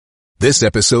This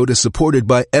episode is supported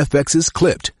by FX's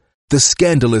Clipped, the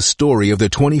scandalous story of the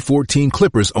 2014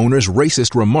 Clippers owner's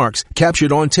racist remarks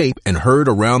captured on tape and heard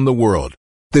around the world.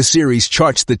 The series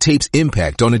charts the tape's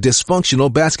impact on a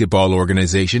dysfunctional basketball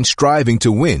organization striving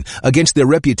to win against their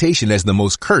reputation as the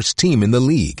most cursed team in the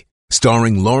league.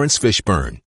 Starring Lawrence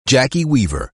Fishburne, Jackie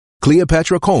Weaver,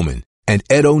 Cleopatra Coleman, and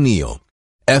Ed O'Neill.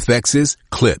 FX's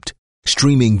Clipped,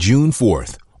 streaming June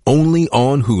 4th, only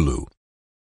on Hulu.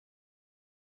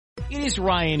 It is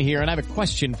Ryan here, and I have a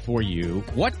question for you.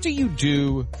 What do you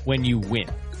do when you win?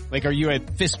 Like, are you a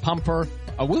fist pumper,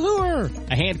 a woo-hooer,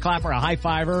 a hand clapper, a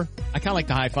high-fiver? I kind of like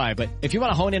the high-five, but if you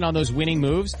want to hone in on those winning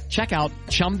moves, check out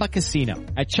Chumba Casino.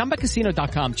 At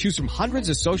ChumbaCasino.com, choose from hundreds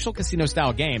of social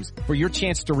casino-style games for your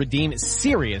chance to redeem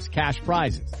serious cash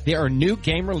prizes. There are new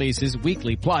game releases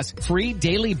weekly, plus free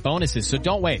daily bonuses, so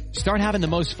don't wait. Start having the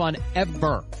most fun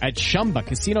ever at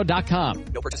ChumbaCasino.com.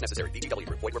 No purchase necessary. VGW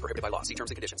Group. Void where prohibited by law. See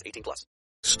terms and conditions. 18+.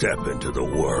 Step into the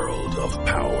world of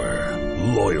power,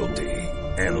 loyalty,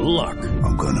 and luck.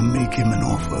 I'm gonna make him an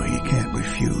offer he can't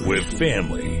refuse. With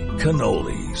family,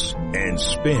 cannolis, and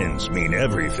spins mean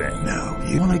everything. Now,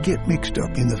 you wanna get mixed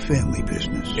up in the family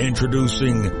business.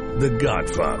 Introducing The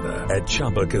Godfather at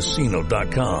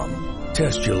ChumbaCasino.com.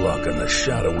 Test your luck in the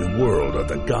shadowy world of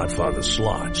The Godfather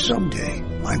slot. Someday,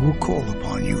 I will call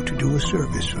upon you to do a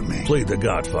service for me. Play The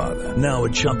Godfather, now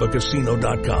at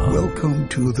ChumbaCasino.com. Welcome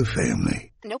to the family.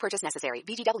 No purchase necessary.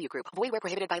 VGW Group. Void where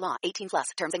prohibited by law.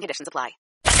 18+. Terms and conditions apply.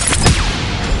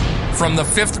 From the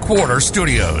Fifth Quarter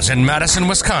Studios in Madison,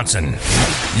 Wisconsin,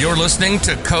 you're listening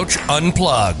to Coach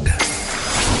Unplugged.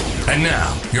 And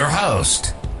now, your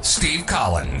host, Steve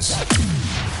Collins.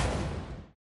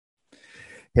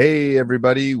 Hey,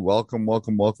 everybody. Welcome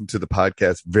to the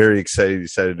podcast. Very excited you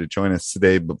decided to join us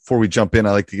today. But before we jump in,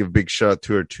 I'd like to give a big shout out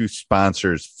to our two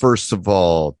sponsors. First of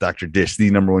all, Dr. Dish, the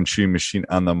number one shooting machine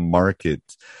on the market.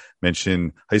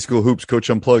 Mention High School Hoops, Coach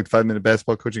Unplugged, 5-minute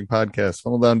basketball coaching podcast,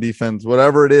 Funnel Down Defense,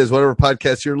 whatever it is, whatever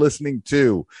podcast you're listening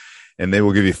to, and they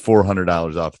will give you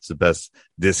 $400 off. It's the best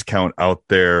discount out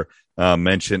there.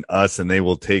 Mention us and they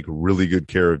will take really good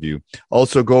care of you.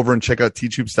 Also, go over and check out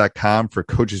teachhoops.com for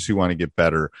coaches who want to get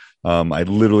better. I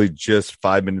literally just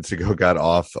 5 minutes ago got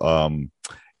off a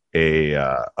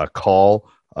call.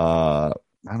 I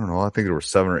don't know. I think there were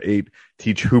 7 or 8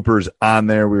 Teach Hoopers on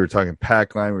there. We were talking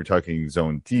pack line. We were talking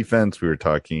zone defense. We were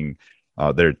talking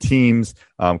their teams.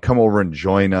 Come over and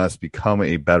join us. Become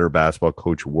a better basketball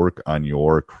coach. Work on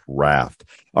your craft.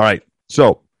 All right.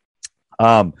 So,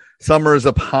 summer is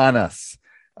upon us.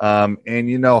 And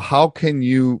you know, how can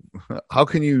you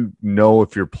know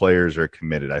if your players are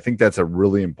committed? I think that's a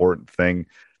really important thing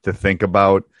to think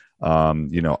about.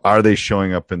 You know, are they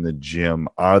showing up in the gym?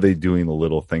 Are they doing the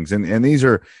little things? And these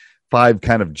are 5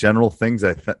 kind of general things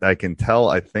I can tell.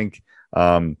 I think,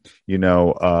 first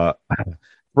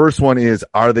one is,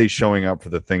 are they showing up for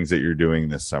the things that you're doing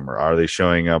this summer? Are they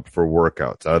showing up for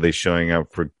workouts? Are they showing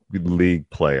up for league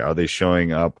play? Are they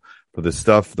showing up for the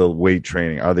stuff, the weight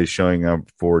training? Are they showing up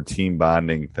for team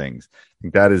bonding things? I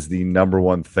think that is the number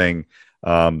one thing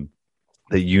that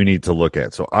you need to look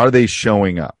at. So are they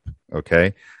showing up?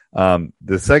 Okay.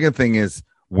 The second thing is,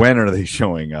 when are they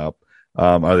showing up?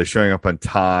 Are they showing up on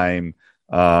time?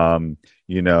 Are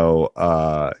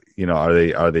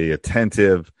they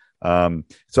attentive? So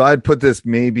I'd put this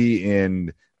maybe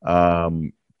in,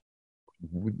 I'd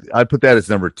put that as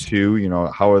number 2. You know,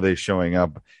 how are they showing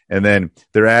up? And then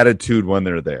their attitude when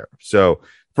they're there. So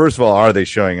first of all, are they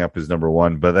showing up is number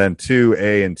 1, but then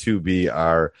 2A and 2B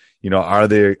are, are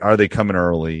they coming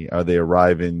early? Are they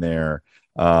arriving there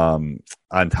on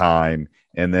time?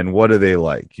 And then what are they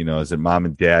like? Is it mom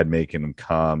and dad making them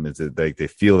come? Is it like they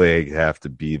feel they have to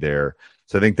be there?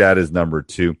 So I think that is number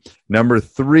 2. Number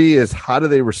 3 is, how do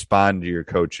they respond to your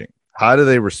coaching? How do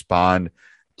they respond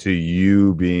to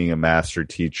you being a master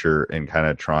teacher and kind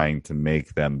of trying to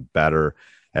make them better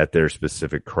at their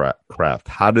specific craft?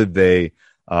 How do they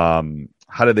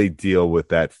deal with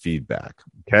that feedback?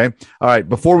 Okay. All right.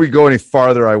 Before we go any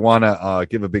farther, I want to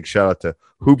give a big shout out to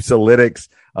Hoopsalytics.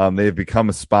 They've become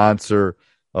a sponsor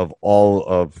of all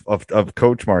of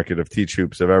Coach Market, of Teach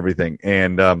Hoops, of everything.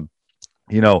 And,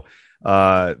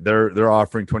 they're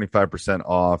offering 25%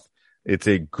 off. It's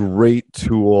a great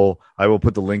tool. I will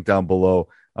put the link down below.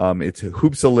 It's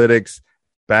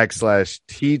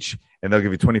Hoopsalytics/teach, and they'll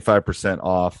give you 25%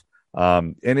 off.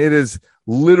 And it is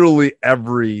literally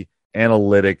every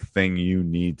analytic thing you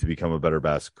need to become a better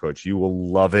basketball coach. You will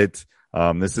love it.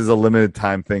 This is a limited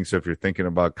time thing, so if you're thinking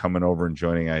about coming over and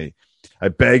joining, I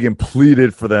beg and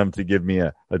pleaded for them to give me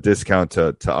a discount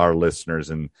to our listeners,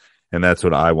 and And that's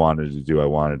what I wanted to do. I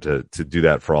wanted to do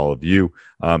that for all of you.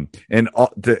 And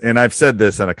I've said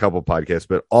this on a couple podcasts,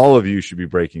 but all of you should be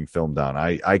breaking film down.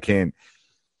 I can't.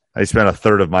 I spent a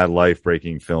third of my life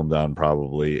breaking film down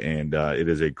probably, and it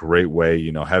is a great way.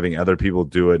 You know, having other people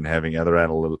do it and having other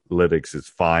analytics is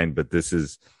fine, but this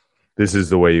is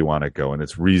the way you want to go, and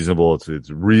it's reasonable. It's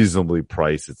reasonably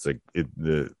priced. It's like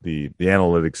the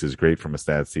analytics is great from a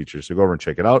stats teacher. So go over and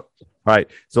check it out. All right,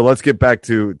 so let's get back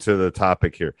to the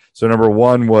topic here. So number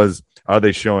one was, are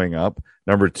they showing up?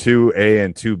 Number 2A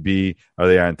and 2B, are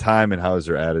they on time and how is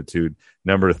their attitude?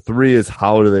 Number 3 is,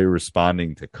 how are they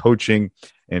responding to coaching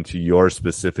and to your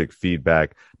specific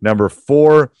feedback? Number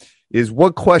 4 is,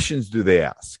 what questions do they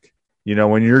ask? You know,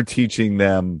 when you're teaching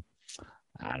them,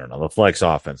 I don't know, the flex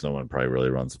offense, no one probably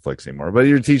really runs the flex anymore, but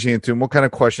you're teaching it to them, what kind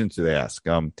of questions do they ask?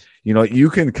 You know,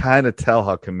 you can kind of tell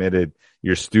how committed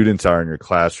your students are in your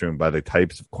classroom by the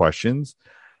types of questions,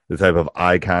 the type of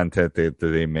eye contact that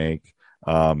they make.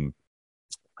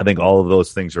 I think all of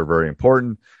those things are very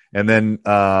important. And then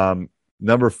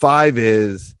number 5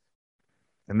 is,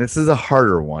 and this is a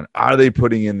harder one, are they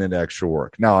putting in that extra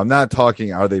work? Now, I'm not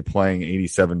talking, are they playing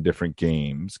 87 different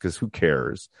games? Because who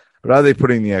cares? But are they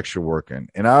putting the extra work in?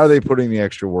 And are they putting the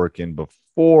extra work in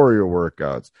before your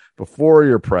workouts, before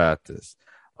your practice?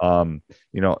 You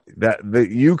know, that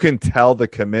you can tell the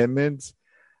commitment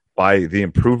by the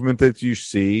improvement that you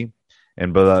see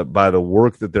and by the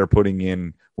work that they're putting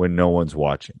in when no one's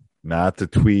watching. Not the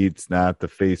tweets, not the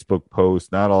Facebook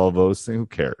posts, not all of those things. Who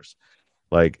cares?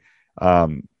 Like,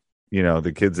 you know,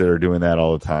 the kids that are doing that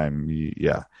all the time,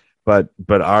 yeah. But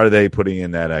are they putting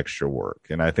in that extra work?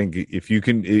 And I think if you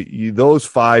can, those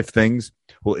 5 things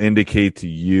will indicate to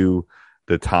you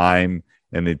the time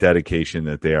and the dedication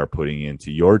that they are putting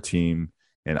into your team,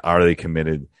 and are they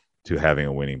committed to having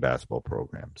a winning basketball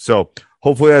program. So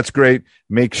hopefully that's great.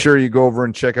 Make sure you go over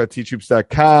and check out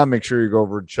teachhoops.com. Make sure you go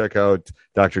over and check out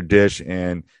Dr. Dish,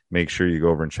 and make sure you go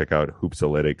over and check out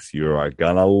Hoopsalytics. You are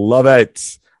going to love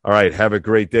it. All right. Have a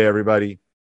great day, everybody.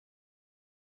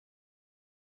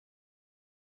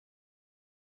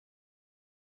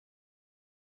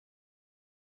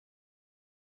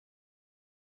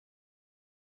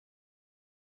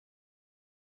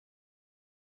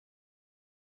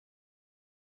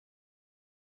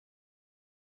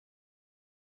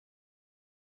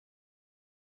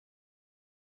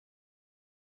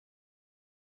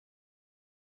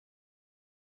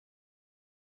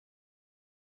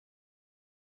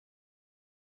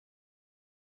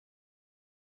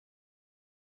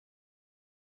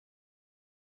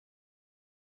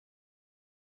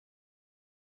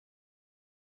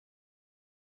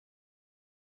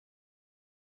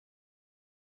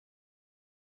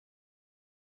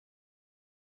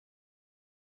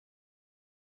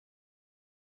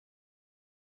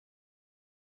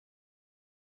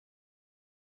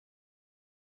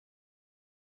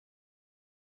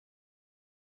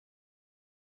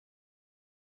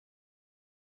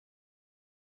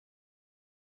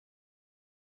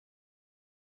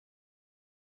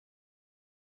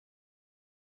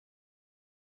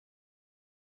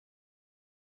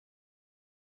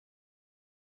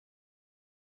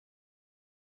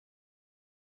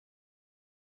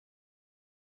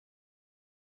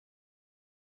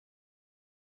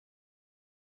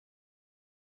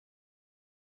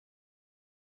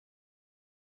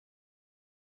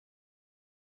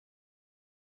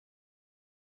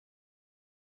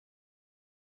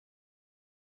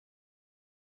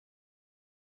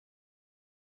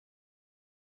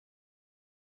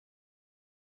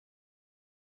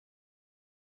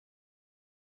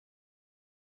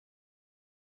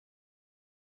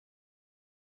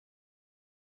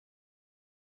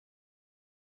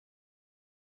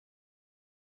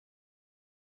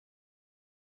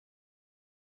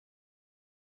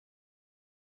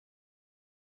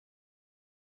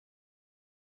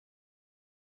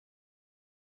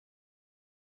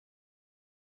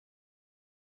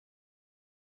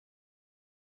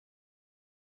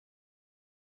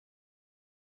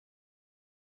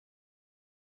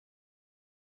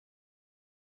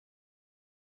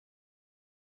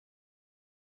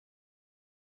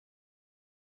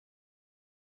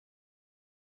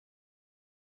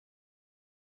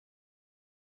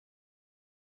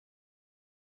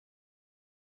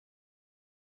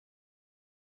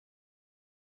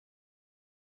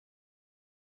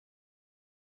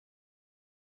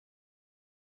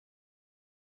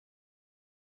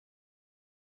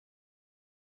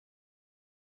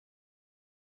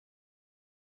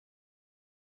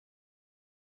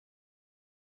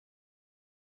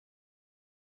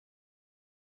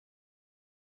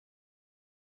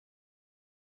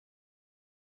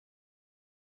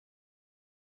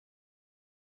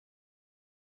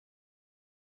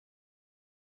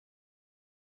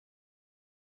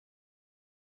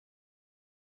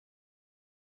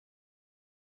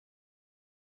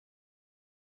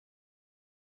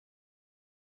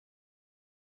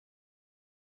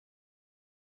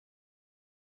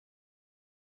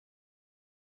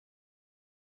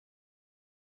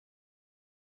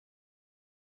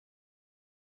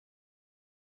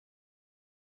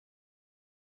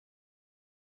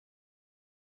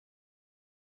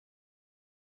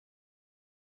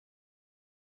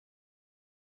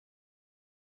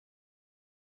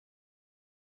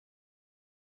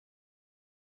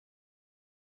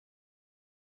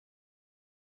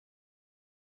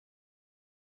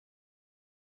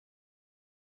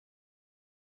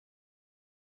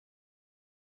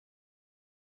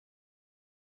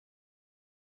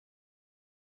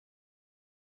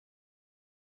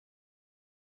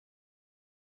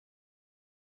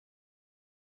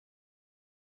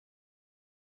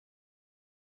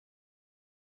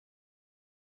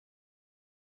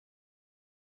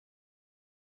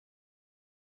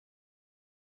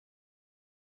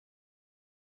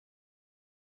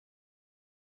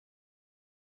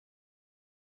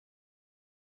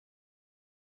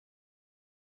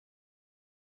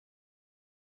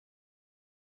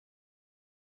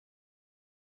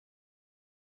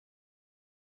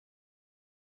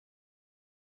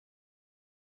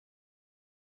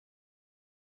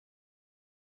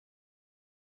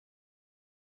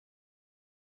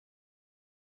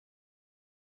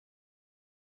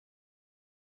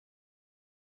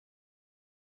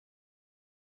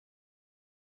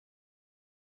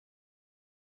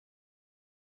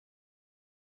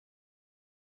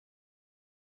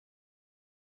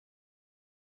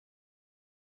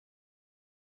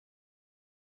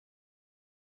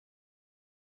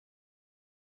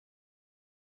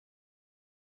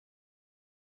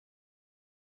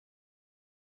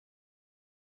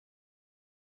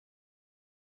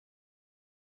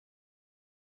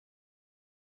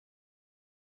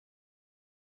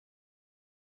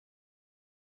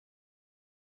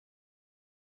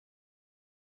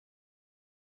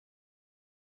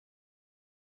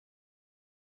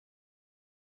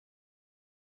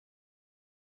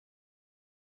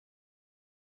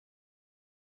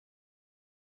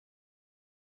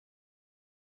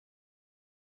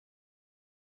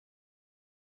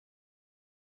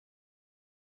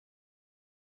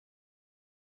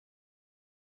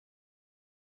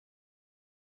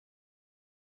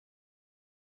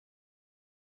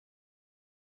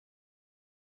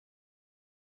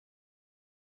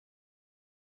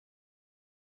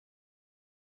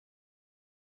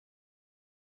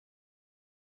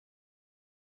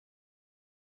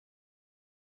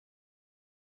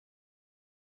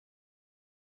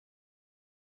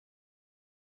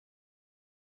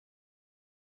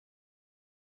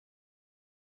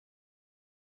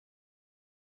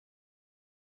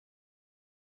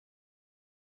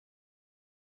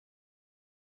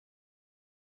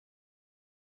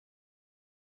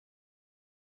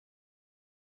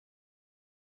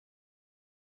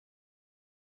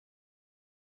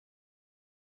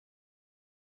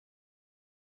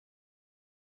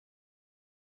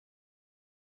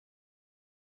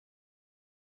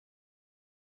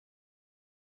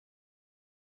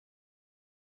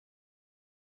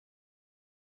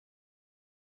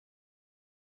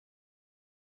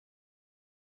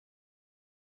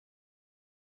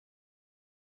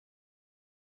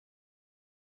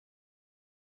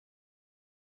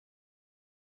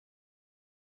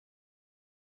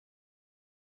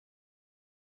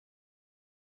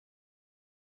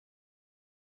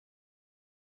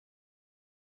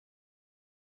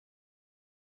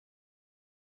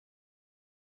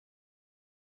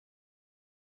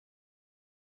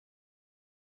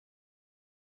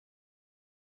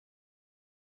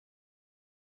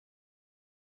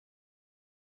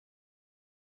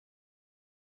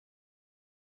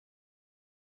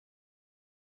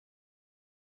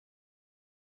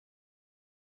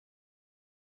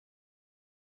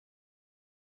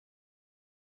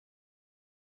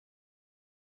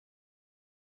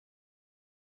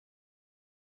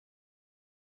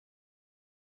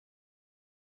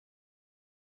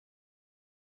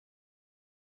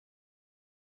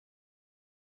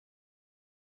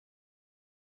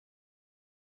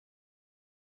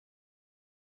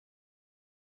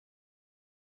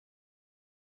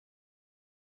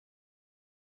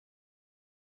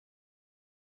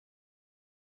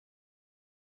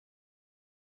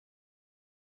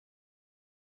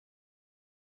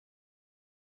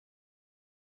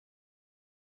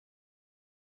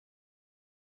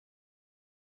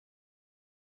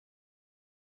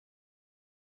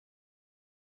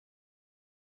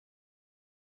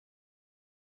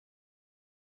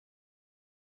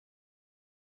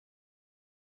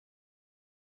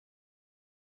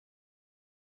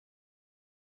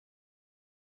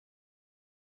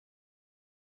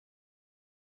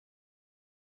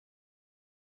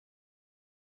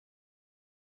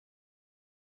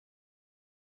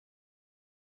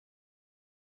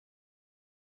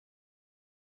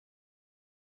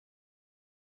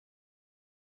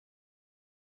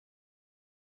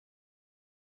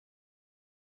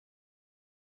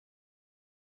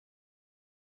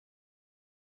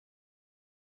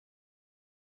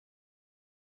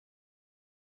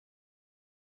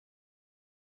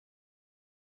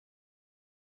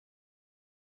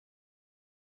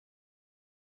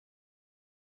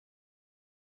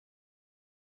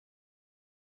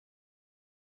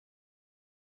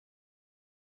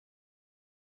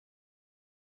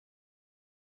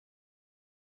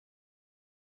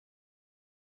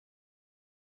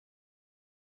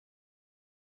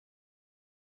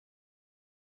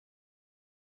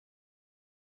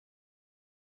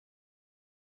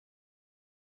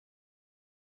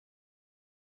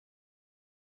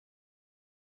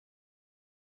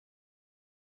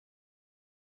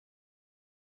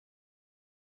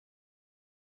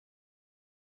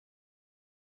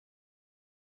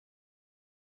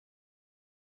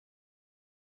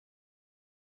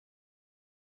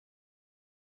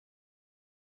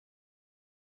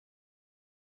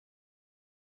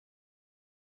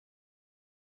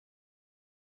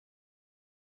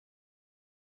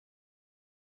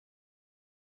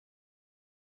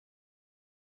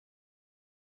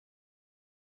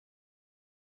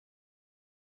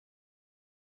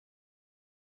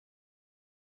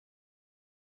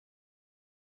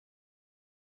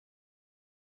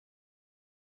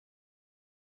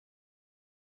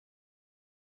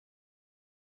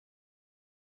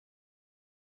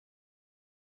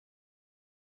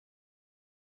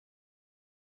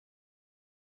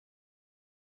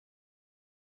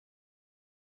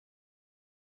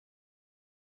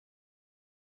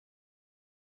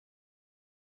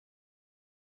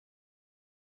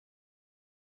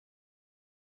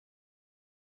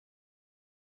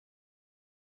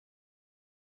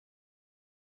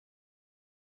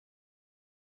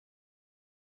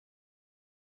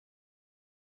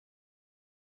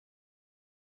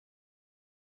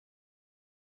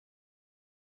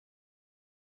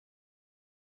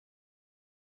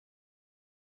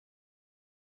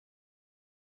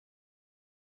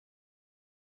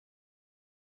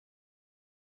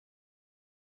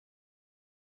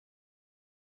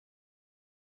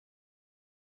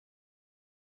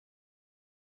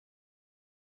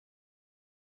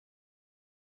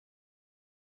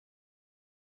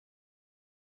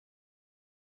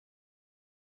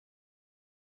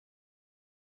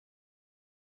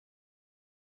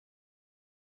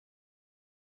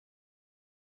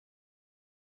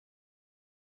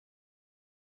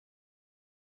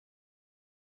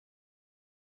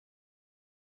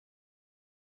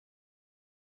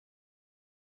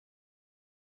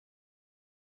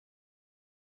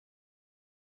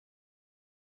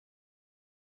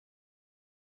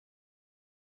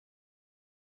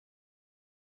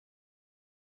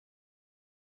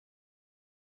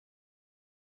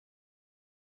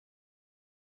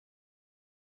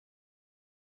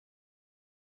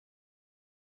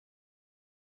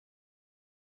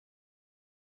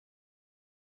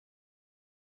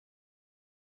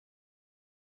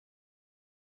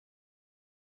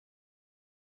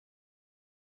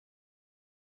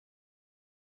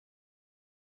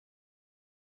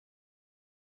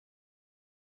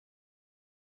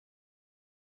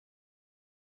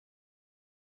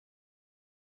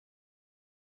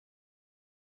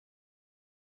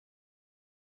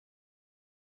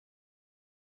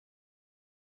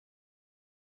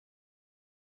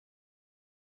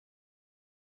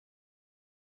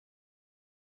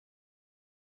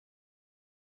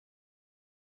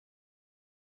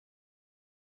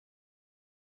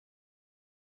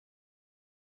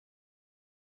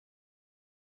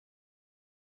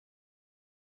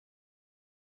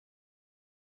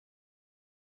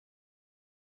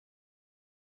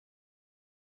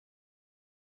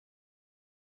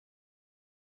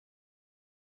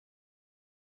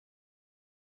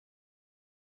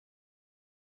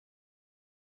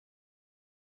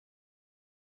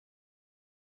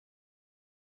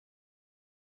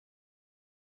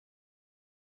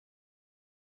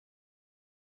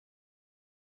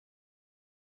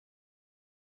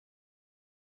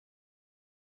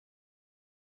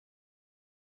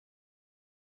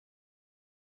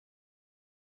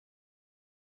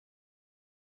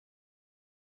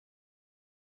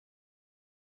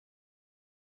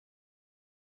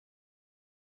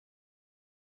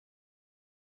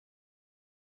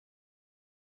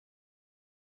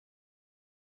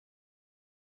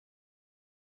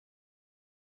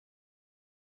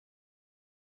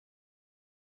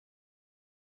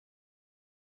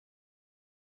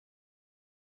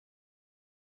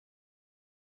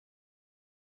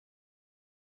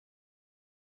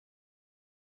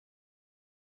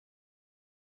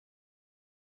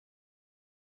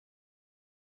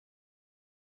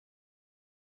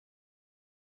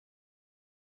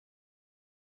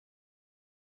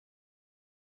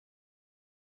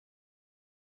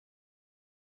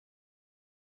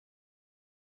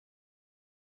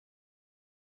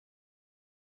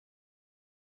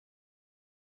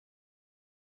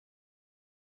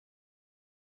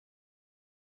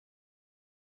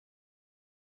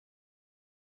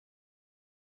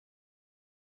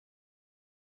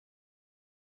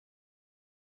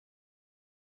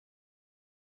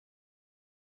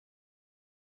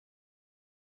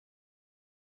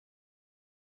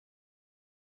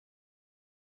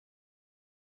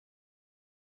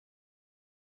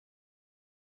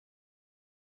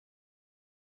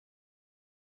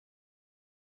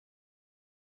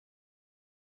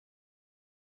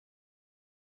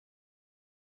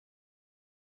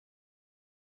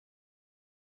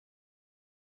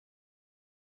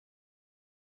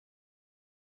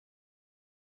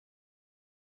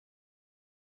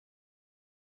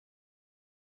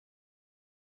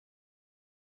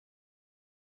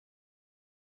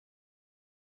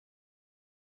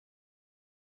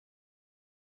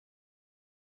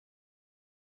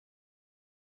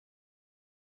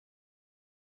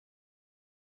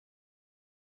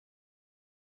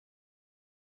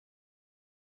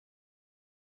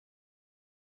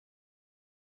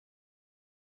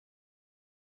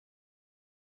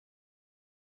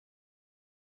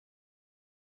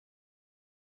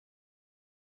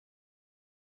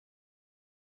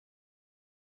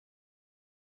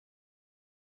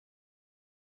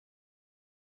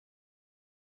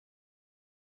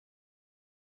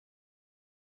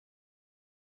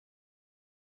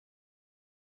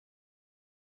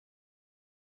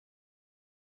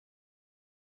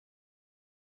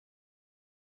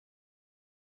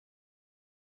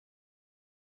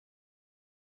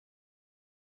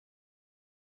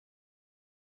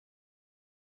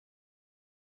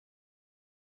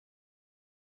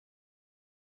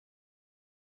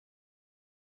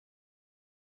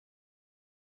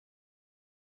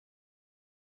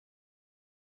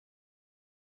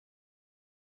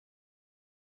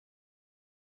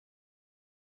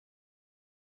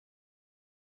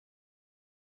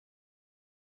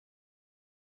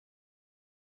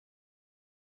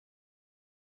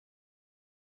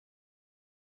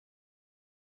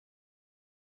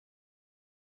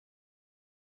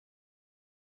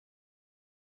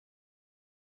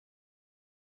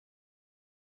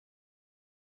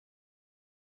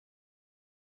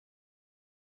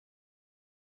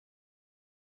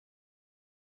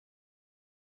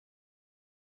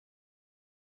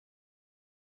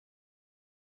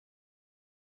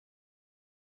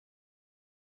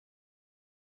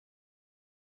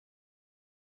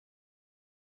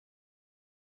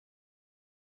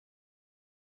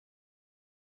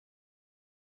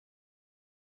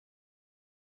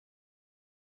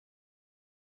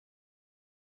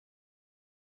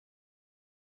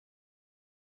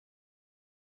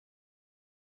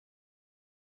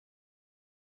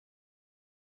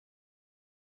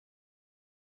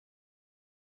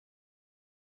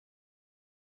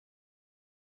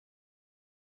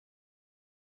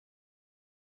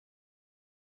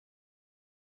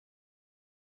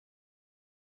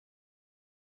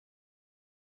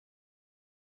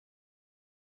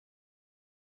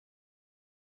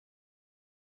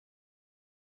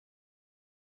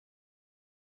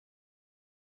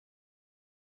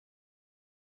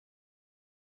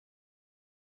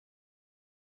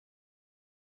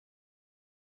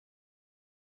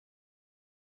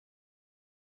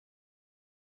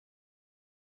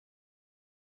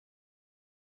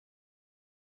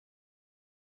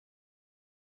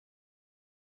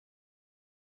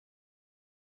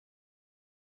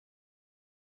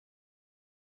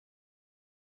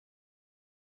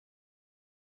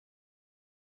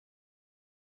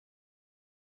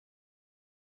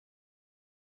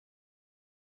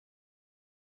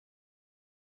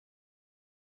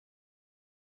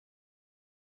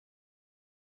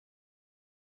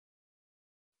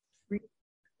 Hope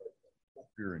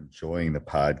you're enjoying the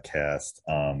podcast.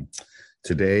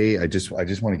 Today, I just want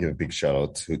to give a big shout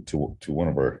out to one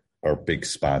of our big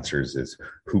sponsors is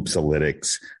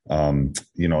Hoopsalytics.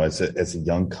 As a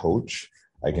young coach,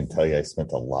 I can tell you I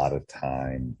spent a lot of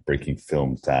time breaking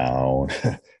films down,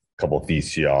 a couple of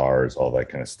VCRs, all that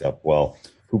kind of stuff. Well,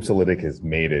 Hoopsalytics has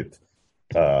made it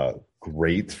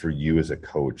great for you as a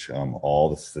coach. All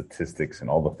the statistics and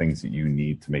all the things that you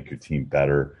need to make your team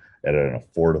better at an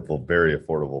affordable, very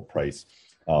affordable price.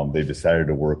 They've decided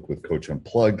to work with Coach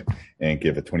Unplugged and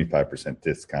give a 25%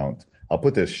 discount. I'll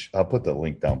put the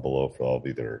link down below for all of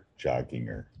either jogging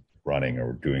or running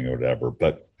or doing whatever.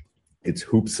 But it's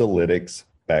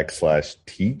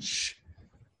Hoopsalytics/teach.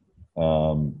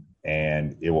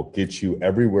 And it will get you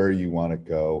everywhere you want to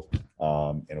go.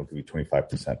 And it'll give you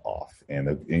 25% off. And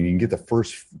you can get the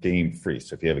first game free.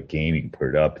 So if you have a game, you can put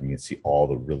it up and you can see all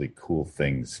the really cool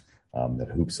things that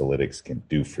Hoopsalytics can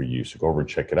do for you. So go over and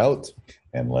check it out.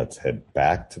 And let's head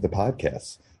back to the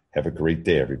podcast. Have a great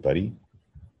day, everybody.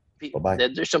 Bye-bye.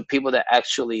 There's some people that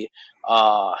actually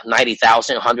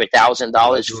 $90,000,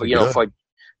 $100,000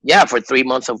 for 3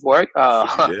 months of work.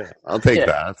 I'll take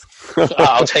that.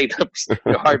 I'll take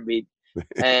the heartbeat.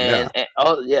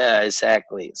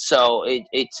 Exactly. So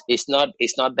it's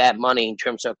not bad money in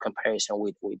terms of comparison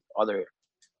with other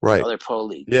pro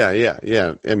leagues.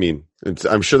 Yeah. I mean,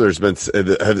 I'm sure there's been.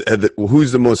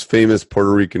 Who's the most famous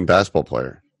Puerto Rican basketball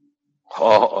player?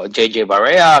 JJ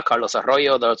Barea, Carlos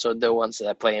Arroyo. Those are the ones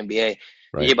that play NBA.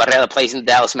 Right. JJ Barea plays in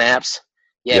Dallas Maps.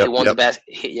 Yeah, he won the best.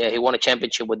 He won a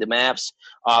championship with the Maps.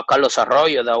 Carlos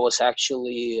Arroyo, that was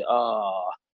actually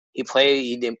he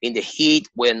played in the Heat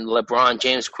when LeBron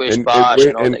James, Chris Bosh,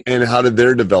 and how did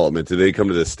their development? Did they come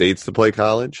to the States to play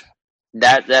college?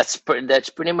 That's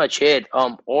pretty much it.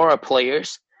 Or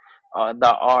players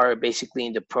that are basically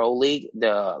in the pro league,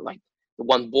 the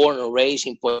one born and raised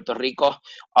in Puerto Rico,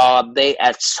 they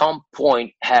at some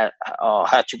point had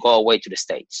to go away to the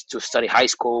States to study high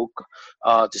school,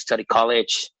 to study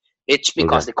college. It's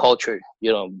because the culture,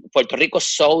 Puerto Rico is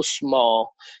so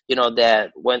small,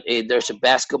 that when there's a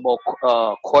basketball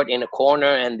court in a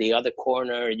corner and the other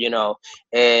corner,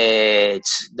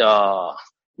 it's the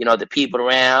people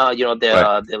around,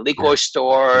 the liquor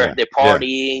store, the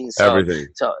partying, everything.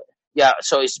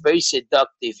 So it's very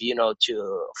seductive,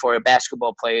 for a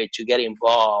basketball player to get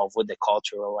involved with the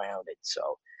culture around it.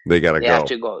 So they gotta go.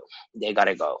 They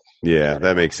gotta go. Yeah,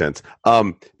 that makes sense.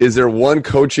 Is there one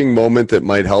coaching moment that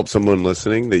might help someone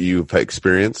listening that you've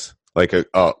experienced, like a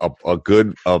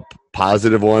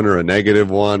positive one or a negative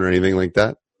one or anything like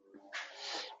that?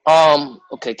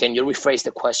 Okay, can you rephrase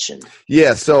the question?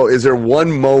 Yeah. So, is there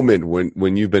one moment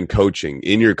when you've been coaching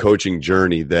in your coaching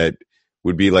journey that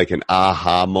would be like an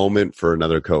aha moment for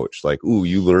another coach? Like, ooh,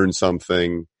 you learned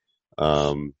something.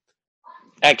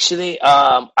 Actually,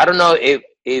 I don't know if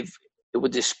it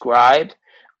would describe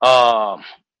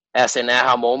as an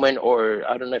aha moment, or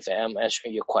I don't know if I'm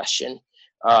answering your question.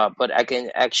 But I can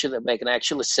actually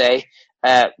say,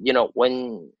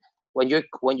 when you're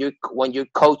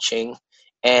coaching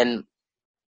and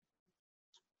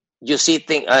you see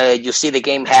the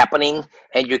game happening,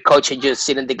 and your coach and you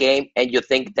sit in the game, and you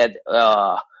think that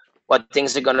what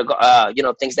things are gonna go,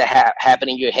 things that happen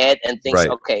in your head, and things. Right.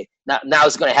 Okay, now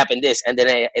it's gonna happen this, and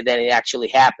then it actually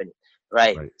happened.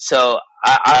 Right. So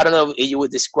I don't know if you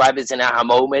would describe it as an aha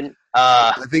moment.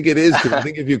 I think it is, because I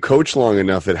think if you coach long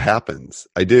enough, it happens.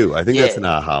 I do. I think that's an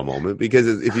aha moment, because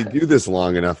if you do this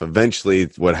long enough, eventually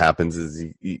what happens is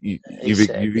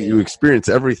you experience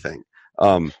everything.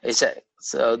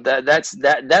 So that's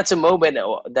a moment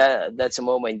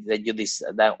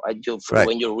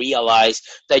when you realize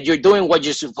that you're doing what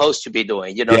you're supposed to be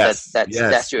doing.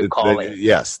 That's your calling.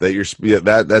 That's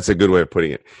a good way of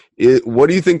putting it. What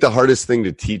do you think the hardest thing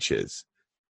to teach is?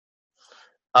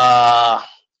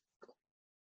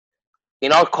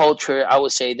 In our culture, I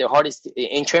would say the hardest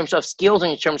in terms of skills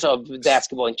and in terms of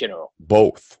basketball in general.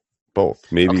 Both.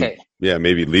 Maybe. Okay. Yeah,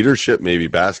 maybe leadership, maybe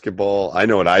basketball. I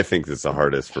know what I think is the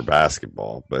hardest for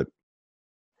basketball, but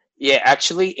yeah,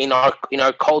 actually, in our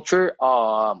culture,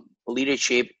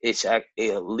 leadership is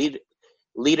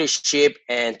leadership,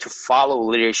 and to follow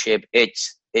leadership,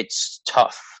 it's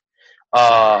tough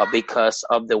because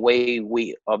of the way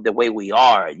we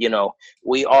are.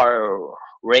 We are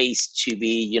raised to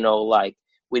be,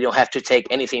 we don't have to take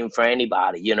anything for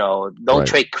anybody. Don't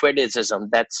trade criticism.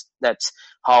 That's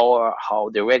how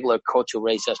the regular culture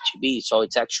raised us to be. So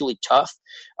it's actually tough,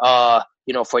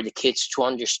 for the kids to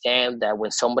understand that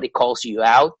when somebody calls you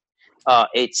out,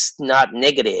 it's not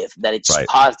negative, that it's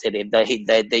positive,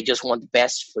 that they just want the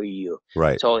best for you.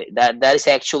 Right. So that is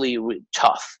actually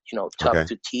tough, tough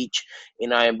to teach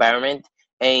in our environment.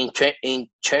 And in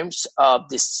terms of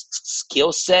this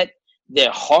skill set,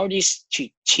 the hardest to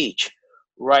teach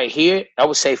right here, I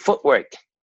would say footwork,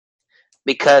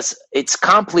 because it's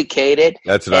complicated.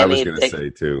 That's what I was going to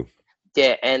say too.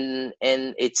 Yeah, and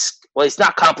it's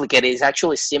not complicated. It's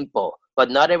actually simple, but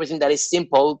not everything that is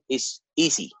simple is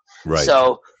easy. Right.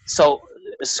 So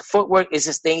footwork is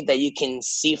this thing that you can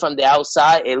see from the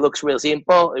outside. It looks real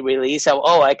simple. It really is.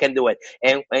 I can do it.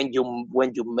 And when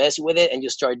you mess with it and you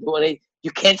start doing it,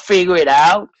 you can't figure it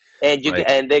out.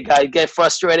 And they get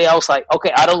frustrated. I was like,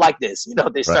 okay, I don't like this.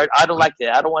 They start, I don't like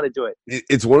that. I don't want to do it.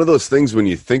 It's one of those things when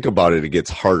you think about it, it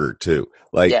gets harder too.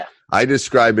 Like I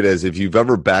describe it as if you've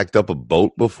ever backed up a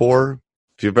boat before.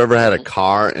 If you've ever had a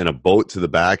car and a boat to the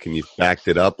back and you've backed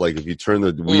it up, like if you turn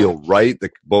the wheel right,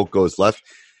 the boat goes left.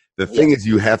 The thing is,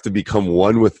 you have to become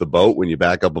one with the boat when you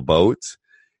back up a boat.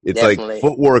 It's Definitely. Like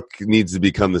footwork needs to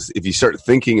become this. If you start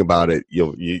thinking about it,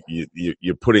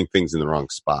 you're putting things in the wrong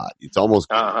spot. It's almost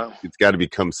it's got to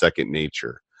become second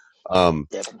nature.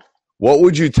 What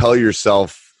would you tell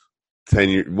yourself 10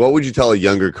 years? What would you tell a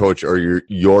younger coach or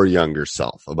your younger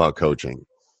self about coaching?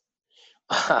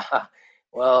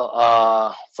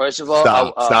 Well, first of all,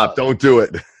 stop! Don't do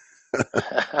it.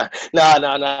 No.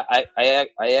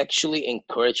 I actually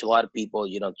encourage a lot of people,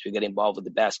 to get involved with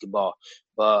the basketball.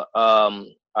 But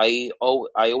I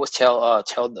always tell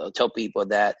people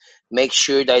that make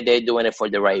sure that they're doing it for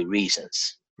the right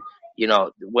reasons.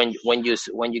 When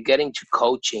you get into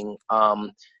coaching,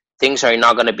 things are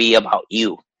not going to be about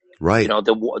you. Right.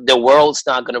 The world's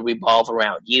not going to revolve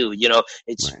around you.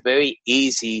 It's very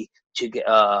easy to get.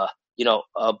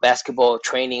 Basketball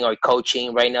training or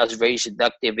coaching right now is very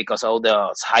seductive because of all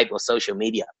the hype of social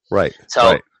media. Right.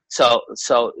 So,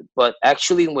 but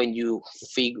actually, when you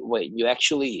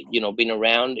actually, been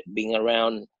around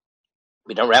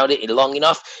it long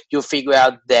enough, you'll figure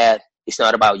out that it's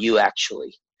not about you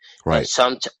actually. Right.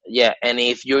 And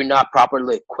if you're not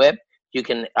properly equipped, you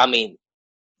can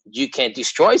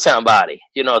destroy somebody,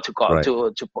 to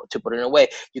put it in a way.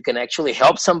 You can actually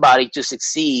help somebody to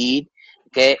succeed.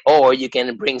 Okay, or you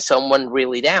can bring someone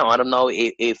really down. I don't know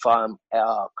if I'm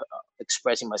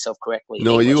expressing myself correctly.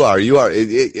 No, you are.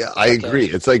 I agree.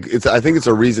 It's like I think it's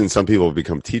a reason some people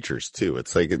become teachers too.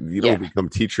 It's like you don't become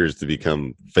teachers to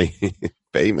become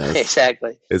famous.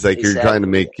 Exactly. It's like you're trying to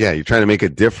make a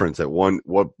difference at one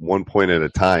point at a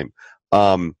time.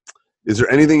 Is there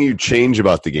anything you change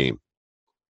about the game?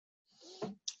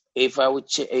 If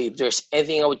there's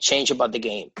anything I would change about the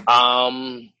game,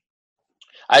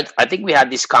 I think we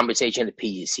had this conversation at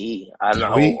the PGC. I don't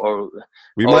know, or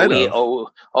we were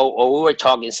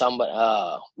talking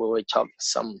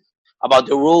about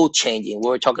the rule changing. We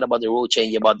were talking about the rule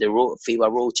changing, about the FIBA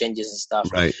rule changes and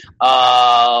stuff. Right.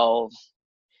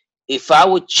 If I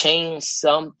would change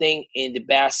something in the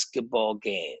basketball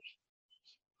game,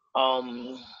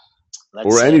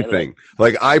 anything,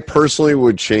 like I personally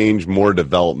would change more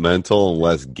developmental and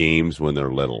less games when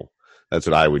they're little. That's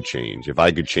what I would change. If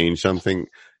I could change something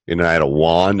and I had a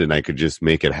wand and I could just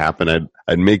make it happen,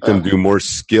 I'd make them do more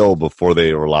skill before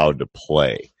they were allowed to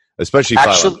play, especially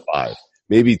 5-on-5.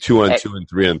 Maybe 2-on-2 and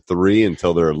 3-on-3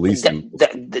 until they're at least.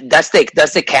 That's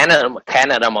the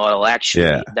Canada model actually.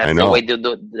 Yeah, that's the way they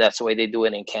do. That's the way they do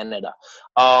it in Canada.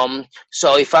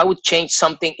 So if I would change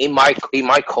something in my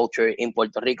culture in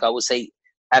Puerto Rico, I would say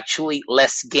actually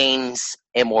less games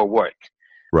and more work.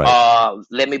 Right.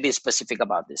 Let me be specific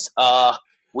about this.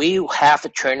 We have a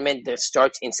tournament that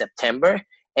starts in September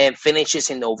and finishes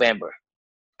in November.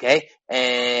 Okay,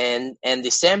 and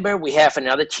December we have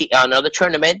another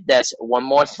tournament that's 1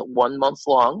 month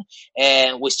long,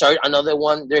 and we start another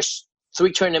one. There's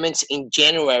 3 tournaments in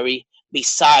January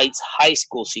besides high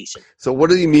school season. So what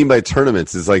do you mean by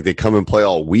tournaments? Is like they come and play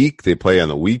all week? They play on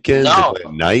the weekends? No, they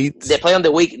play at night? They play on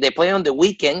the week. They play on the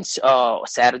weekends,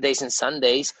 Saturdays and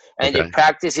Sundays, and they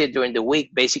practice it during the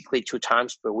week, basically 2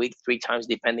 times per week, 3 times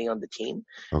depending on the team.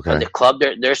 Okay. And the club,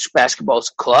 there's basketball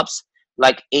clubs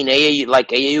like in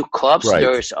AAU clubs. Right.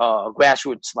 There's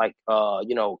grassroots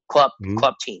club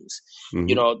teams.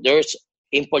 Mm-hmm. There's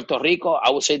in Puerto Rico. I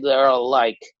would say there are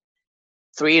like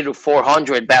 300 to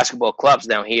 400 basketball clubs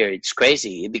down here. It's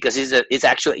crazy because it's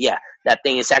actually that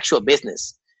thing is actual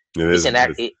business. It is.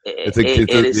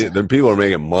 People are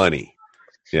making money.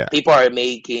 Yeah, people are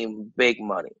making big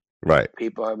money. Right.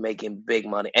 People are making big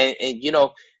money, and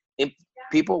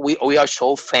we are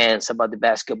so fans about the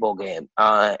basketball game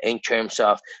in terms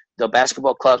of The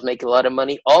basketball clubs make a lot of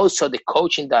money. Also, the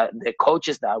coaches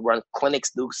that run clinics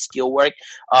do skill work.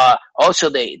 Also,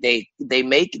 they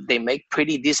make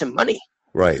pretty decent money.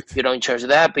 Right. You know, in terms of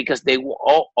that, because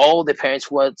all the parents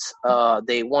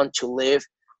they want to live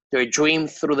their dream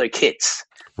through their kids.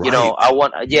 Right. You know, I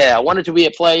wanted to be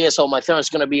a player, so my son's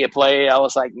going to be a player. I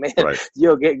was like, man,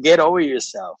 yo, get over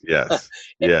yourself. Yes,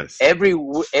 yes. Every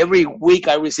week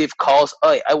I receive calls.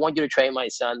 Oh, I want you to train my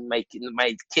son, my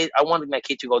kid. I wanted my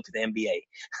kid to go to the NBA.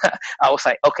 I was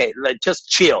like, okay, just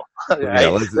chill.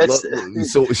 Yeah,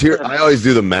 so here, I always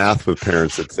do the math with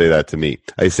parents that say that to me.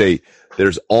 I say,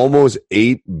 there's almost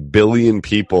 8 billion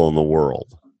people in the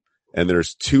world, and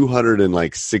there's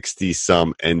 260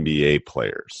 some NBA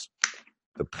players.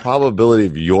 The probability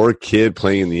of your kid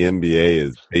playing in the NBA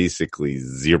is basically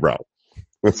 0.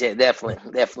 Yeah,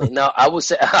 definitely. No, I would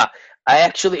say I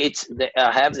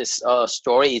have this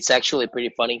story. It's actually pretty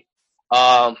funny.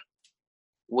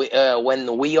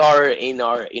 When we are in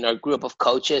our group of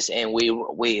coaches, and we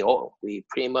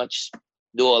pretty much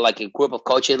do like a group of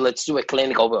coaches. Let's do a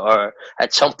clinic over or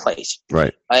at some place,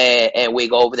 right? And we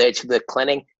go over there to the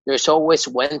clinic. There's always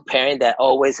one parent that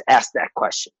always asks that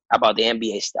question about the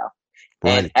NBA stuff.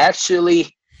 Right. And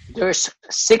actually, there's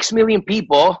 6 million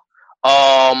people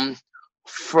from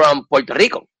Puerto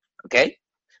Rico. Okay,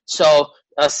 so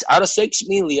out of 6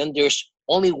 million, there's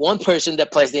only one person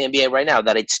that plays the NBA right now.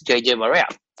 That it's JJ Barea.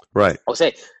 Right. I'll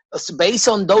say, based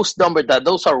on those numbers, that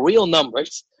those are real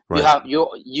numbers. Right. You have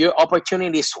your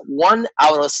opportunity is 1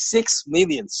 out of 6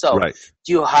 million. So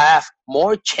you have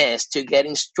more chance to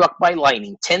getting struck by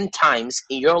lightning 10 times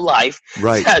in your life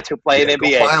to play the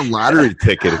NBA. Go buy a lottery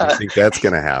ticket if you think that's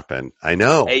going to happen. I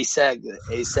know. Exactly.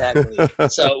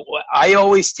 So I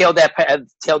always tell that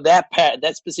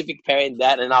specific parent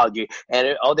that analogy,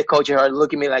 and all the coaches are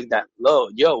looking at me like that.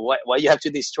 Why you have to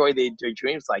destroy their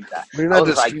dreams like that?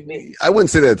 I wouldn't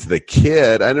say that to the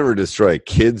kid. I never destroy a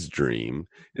kid's dream.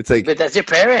 It's like, but that's your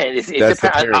parent. That's the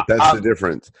parent. That's the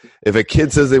difference. If a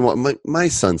kid says they want, my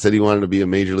son said he wanted to be a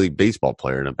major league baseball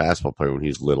player and a basketball player when he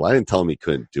was little. I didn't tell him he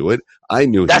couldn't do it. I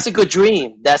knew that's a good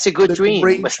dream. That's a good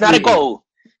dream. But it's not a goal.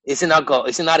 It's not a goal.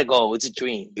 It's not a goal. It's a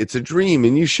dream. It's a dream,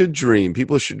 and you should dream.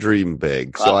 People should dream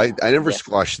big. So I never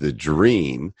squash the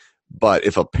dream. But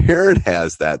if a parent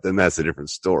has that, then that's a different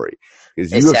story.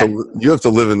 Because you have to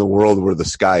live in the world where the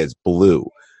sky is blue.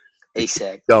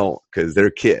 Exactly. Don't, because they're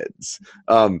kids.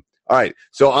 All right,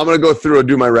 so I'm going to go through and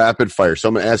do my rapid fire. So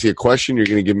I'm going to ask you a question. You're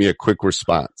going to give me a quick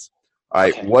response. All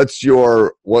right, what's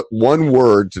what one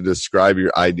word to describe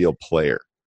your ideal player?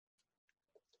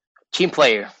 Team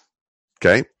player.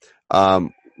 Okay.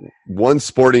 One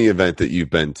sporting event that you've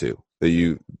been to,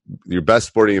 your best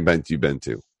sporting event you've been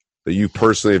to, that you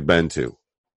personally have been to.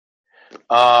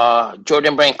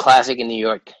 Jordan Brand Classic in New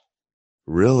York.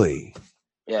 Really?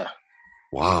 Yeah.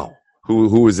 Wow.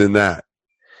 Who was in that?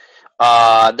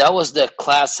 That was the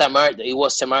class. It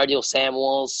was Samario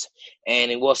Samuels,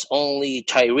 and it was only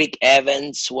Tyreek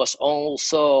Evans. Was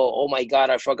also, oh my God,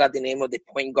 I forgot the name of the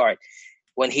point guard.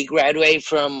 When he graduated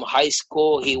from high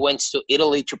school, he went to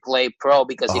Italy to play pro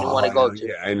because he didn't want to go to.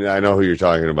 Yeah, I know who you're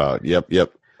talking about. Yep. Yeah.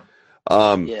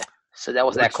 So that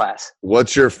was that class.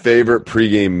 What's your favorite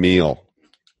pregame meal?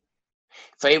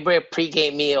 Favorite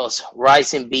pregame meals: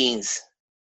 rice and beans.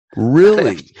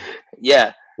 Really?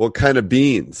 Yeah. What kind of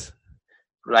beans?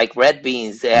 Like red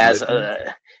beans. It has,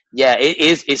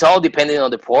 it's all depending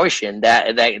on the portion.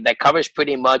 That covers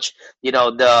pretty much, the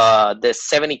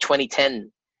 70-20-10.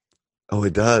 Oh,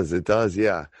 it does. It does.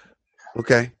 Yeah.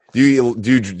 Okay. Do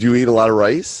you eat a lot of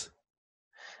rice?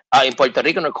 In Puerto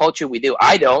Rican culture, we do.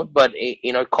 I don't, but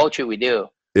in our culture, we do.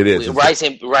 It is rice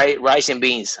and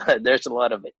beans. There's a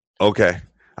lot of it. Okay,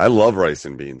 I love rice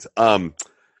and beans.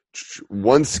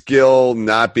 One skill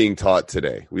not being taught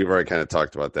today. We've already kind of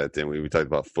talked about that, didn't we? We talked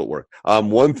about footwork.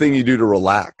 One thing you do to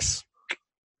relax.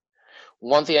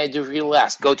 One thing I do to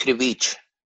relax: go to the beach.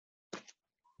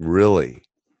 Really?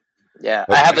 Yeah,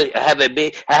 okay. I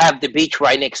have the beach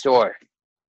right next door.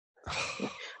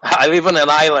 I live on an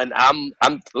island.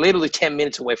 I'm literally 10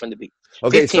 minutes away from the beach.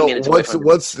 Okay, so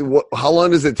how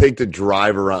long does it take to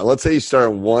drive around? Let's say you start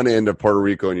on one end of Puerto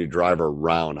Rico and you drive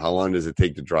around. How long does it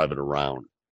take to drive it around?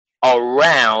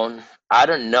 Around, I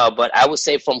don't know, but I would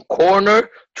say from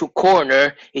corner to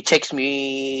corner, it takes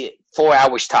me 4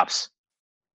 hours tops.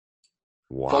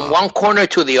 Wow. From one corner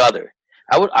to the other.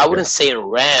 I wouldn't say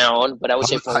around, but I would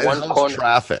say from one corner.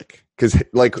 Traffic, because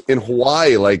like in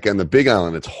Hawaii, like on the Big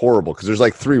Island, it's horrible because there's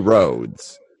like 3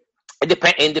 roads. It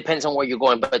depends on where you're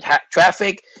going, but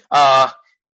traffic,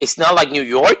 it's not like New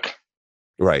York.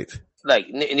 Right. like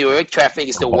New York traffic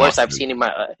is the worst I've seen in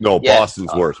my.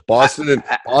 Boston's worse. Boston and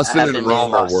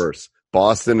Rome are worse.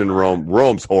 Boston and Rome.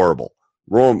 Rome's horrible.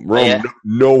 Rome.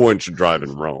 No one should drive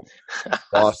in Rome.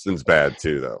 Boston's bad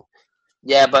too, though.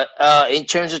 Yeah, but in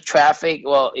terms of traffic,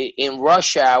 well, in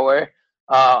rush hour,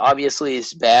 obviously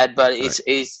it's bad, but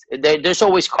there's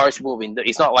always cars moving.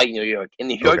 It's not like New York. In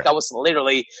New York, that was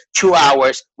literally 2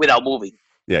 hours without moving.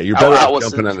 Yeah, you're better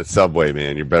jumping on the subway,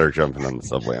 man. You're better jumping on the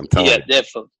subway. I'm telling you. Yeah,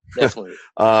 definitely.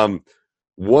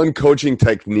 One coaching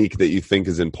technique that you think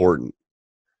is important.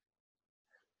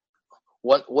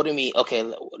 What do you mean?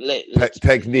 Okay,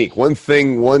 technique. One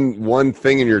thing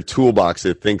in your toolbox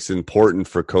that thinks important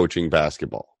for coaching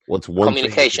basketball. What's one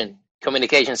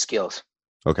communication skills.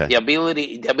 Okay. The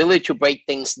ability to break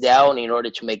things down in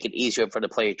order to make it easier for the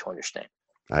player to understand.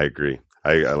 I agree.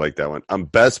 I like that one.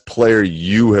 Best player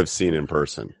you have seen in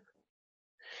person.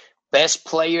 Best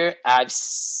player I've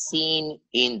seen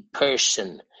in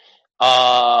person.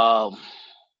 Michael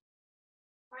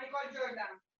Jordan.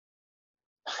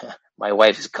 My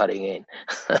wife is cutting in.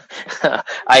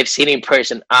 I've seen in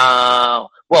person.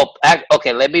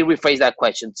 Okay, let me rephrase that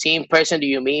question. Seen in person, do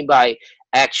you mean by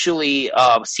actually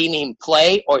seen him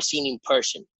play or seen in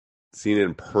person? Seen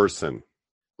in person.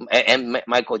 And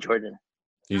Michael Jordan.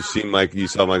 You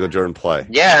saw Michael Jordan play?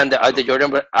 Yeah, and the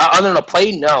Jordan. I don't know.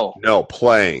 Play? No. No,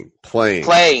 playing.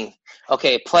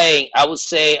 Okay, playing. I would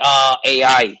say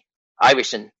AI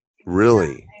Iverson.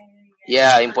 Really?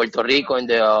 Yeah, in Puerto Rico, in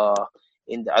the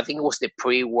I think it was the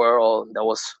pre-world. That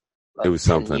was like it was 10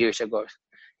 something years ago.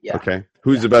 Yeah. Okay.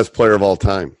 Who's the best player of all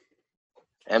time?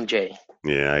 MJ.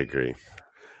 Yeah, I agree.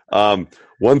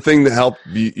 One thing that helped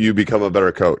you become a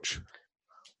better coach.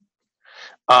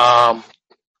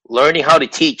 Learning how to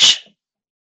teach.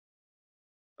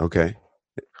 Okay.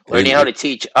 Learning how to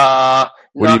teach. What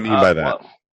do you mean by that?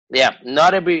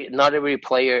 Not every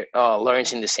player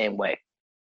learns in the same way.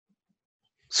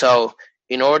 So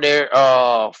in order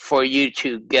for you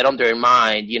to get on their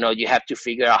mind, you have to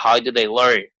figure out how do they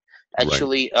learn.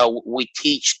 Actually, we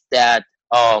teach that.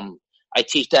 I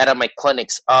teach that at my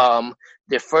clinics.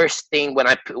 The first thing when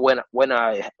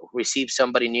I receive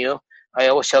somebody new, I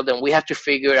always tell them we have to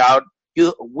figure out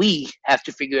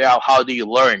how do you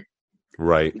learn.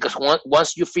 Right. Because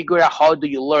once you figure out how do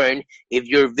you learn, if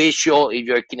you're visual, if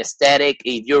you're kinesthetic,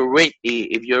 if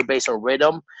you're based on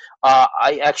rhythm,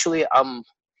 I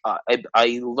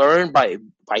learn by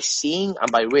seeing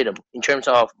and by rhythm in terms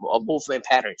of movement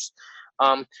patterns.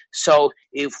 So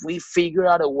if we figure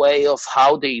out a way of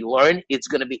how they learn, it's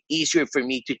going to be easier for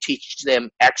me to teach them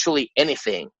actually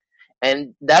anything.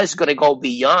 And that is going to go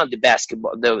beyond the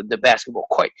basketball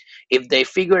court. If they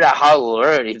figure out how to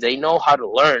learn, if they know how to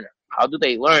learn, how do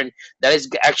they learn? That is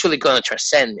actually going to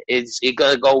transcend. It's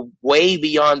going to go way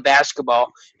beyond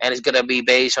basketball, and it's going to be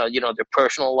based on their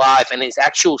personal life and its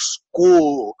actual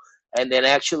school. And then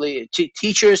actually,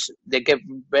 teachers, they get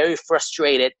very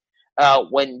frustrated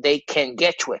when they can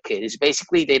get to a kid. It's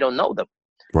basically they don't know them.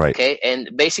 Right. Okay. And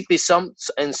basically some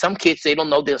kids, they don't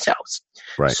know themselves.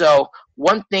 Right. So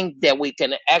one thing that we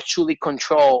can actually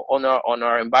control on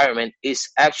our environment is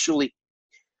actually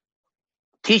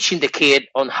teaching the kid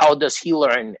on how does he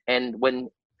learn, and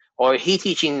or he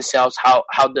teaching himself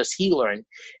how does he learn,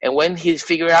 and when he's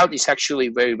figured out, it's actually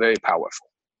very, very powerful.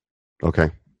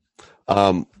 Okay.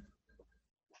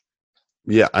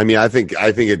 Yeah, I mean, I think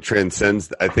it transcends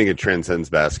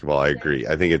basketball. I agree.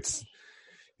 I think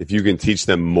if you can teach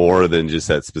them more than just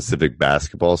that specific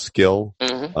basketball skill,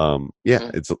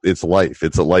 it's life.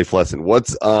 It's a life lesson.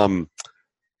 What's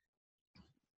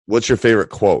your favorite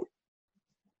quote?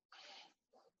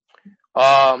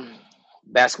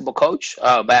 Basketball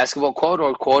quote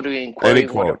or quote in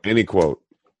any quote.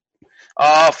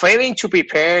 Failing to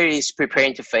prepare is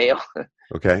preparing to fail.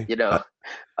 Okay.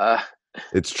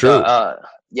 It's true.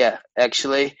 Yeah,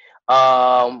 actually,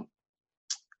 as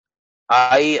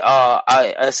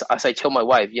I tell my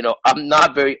wife, I'm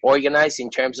not very organized in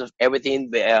terms of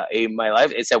everything in my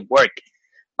life. It's at work.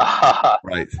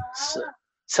 Right.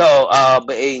 So,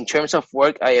 but in terms of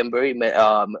work, I am very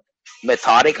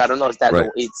methodic. I don't know if that's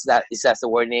the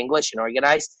word in English, and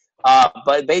organized.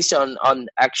 But based on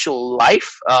actual life,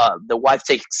 the wife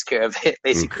takes care of it,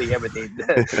 basically everything.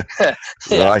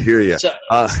 Well, I hear you.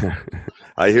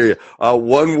 I hear you.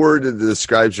 One word that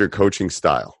describes your coaching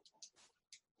style.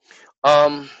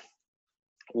 One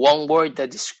word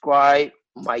that describes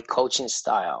my coaching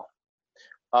style.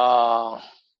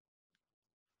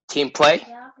 Team play.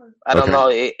 I don't know.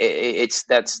 It's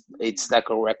the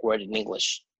correct word in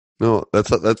English. No, that's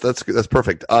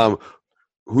perfect.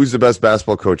 Who's the best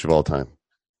basketball coach of all time?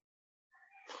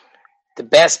 The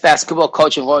best basketball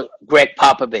coach in the world, Greg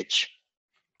Popovich.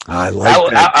 I like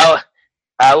that.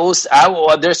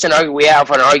 There's we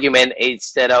have an argument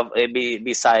instead of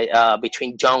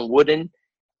between John Wooden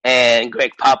and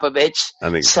Greg Popovich.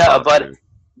 I think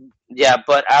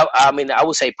but I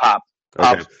would say Pop.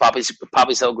 Okay. Pop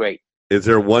is so great. Is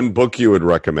there one book you would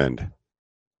recommend?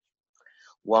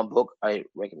 One book I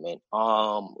recommend.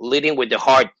 Leading with the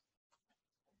Heart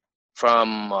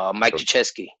from Mike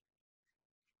Krzyzewski.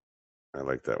 I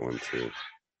like that one too.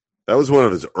 That was one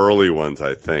of his early ones,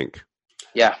 I think.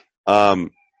 Yeah.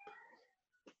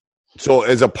 So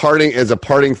as a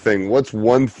parting thing, what's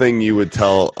one thing you would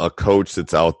tell a coach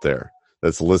that's out there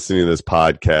that's listening to this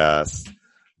podcast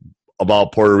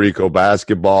about Puerto Rico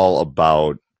basketball,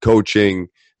 about coaching?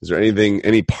 Is there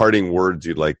any parting words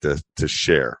you'd like to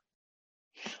share?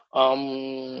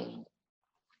 I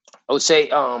would say,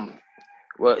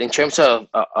 well, in terms of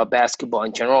basketball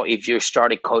in general, if you're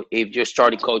starting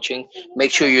coaching,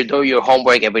 make sure you do your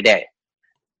homework every day.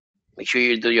 Make sure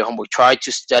you do your homework. Try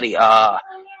to study.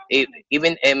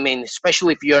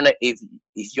 Especially if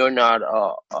you're not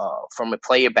from a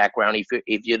player background,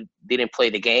 if you didn't play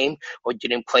the game or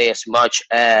didn't play as much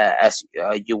as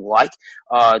you like,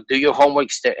 do your homework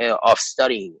of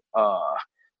studying.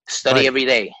 Study every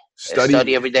day.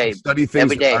 Study every day. Study things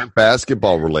every day. that aren't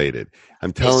basketball related.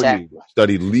 I'm telling you,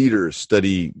 study leaders,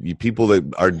 study people that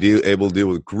are able to deal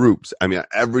with groups. I mean,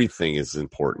 everything is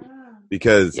important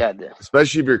because,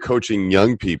 especially if you're coaching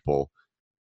young people,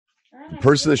 the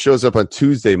person that shows up on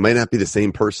Tuesday might not be the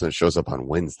same person that shows up on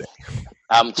Wednesday.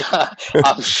 I'm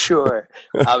sure.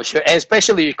 And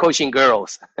especially you're coaching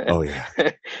girls. Oh yeah,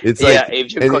 it's like,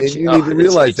 if you're coaching, you need to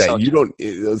realize that you don't.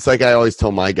 It's like I always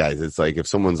tell my guys. It's like if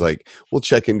someone's like, "We'll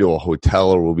check into a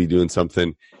hotel or we'll be doing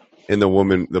something," and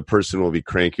the person will be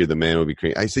cranky or the man will be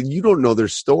cranky. I said, "You don't know their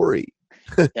story.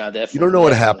 Yeah, definitely. You don't know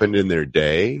what happened in their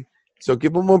day. So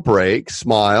give them a break,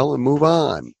 smile, and move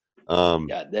on."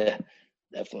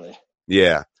 Definitely.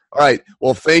 Yeah. All right.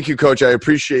 Well, thank you, Coach. I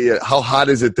appreciate it. How hot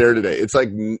is it there today? It's like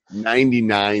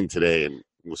 99 today in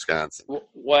Wisconsin.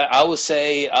 Well, I would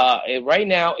say right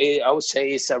now, I would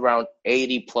say it's around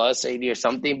 80 or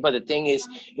something. But the thing is,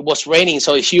 it was raining,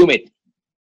 so it's humid.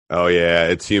 Oh, yeah.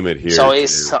 It's humid here. So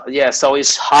so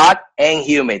it's hot and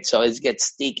humid, so it gets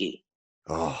sticky.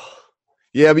 Oh.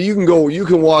 Yeah, but you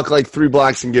can walk like 3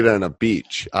 blocks and get on a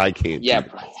beach. I can't. Yeah.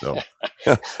 So.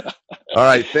 All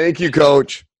right. Thank you,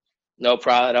 Coach. No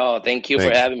problem at all. Thanks for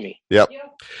having me. Yep.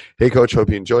 Hey, Coach, hope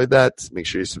you enjoyed that. Make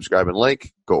sure you subscribe and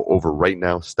like. Go over right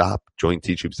now. Stop. Join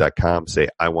teachhoops.com. Say,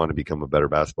 I want to become a better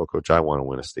basketball coach. I want to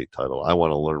win a state title. I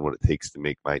want to learn what it takes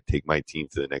to take my team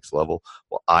to the next level.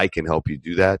 Well, I can help you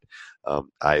do that.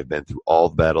 I've been through all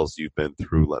the battles you've been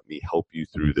through. Let me help you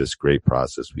through this great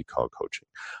process we call coaching.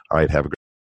 All right. Have a great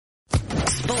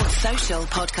Sports Social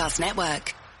Podcast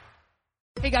Network.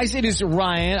 Hey guys, it is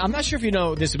Ryan. I'm not sure if you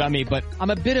know this about me, but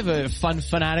I'm a bit of a fun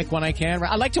fanatic when I can.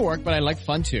 I like to work, but I like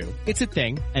fun too. It's a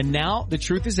thing. And now the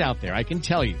truth is out there. I can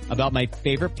tell you about my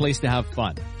favorite place to have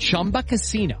fun. Chumba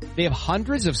Casino. They have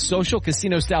hundreds of social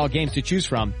casino style games to choose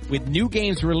from with new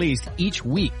games released each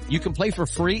week. You can play for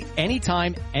free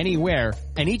anytime, anywhere.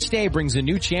 And each day brings a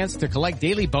new chance to collect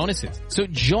daily bonuses. So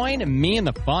join me in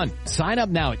the fun. Sign up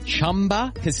now at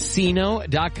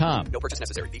ChumbaCasino.com. No purchase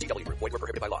necessary. VGW Group. Void where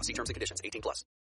prohibited by law. See terms and conditions. 18+.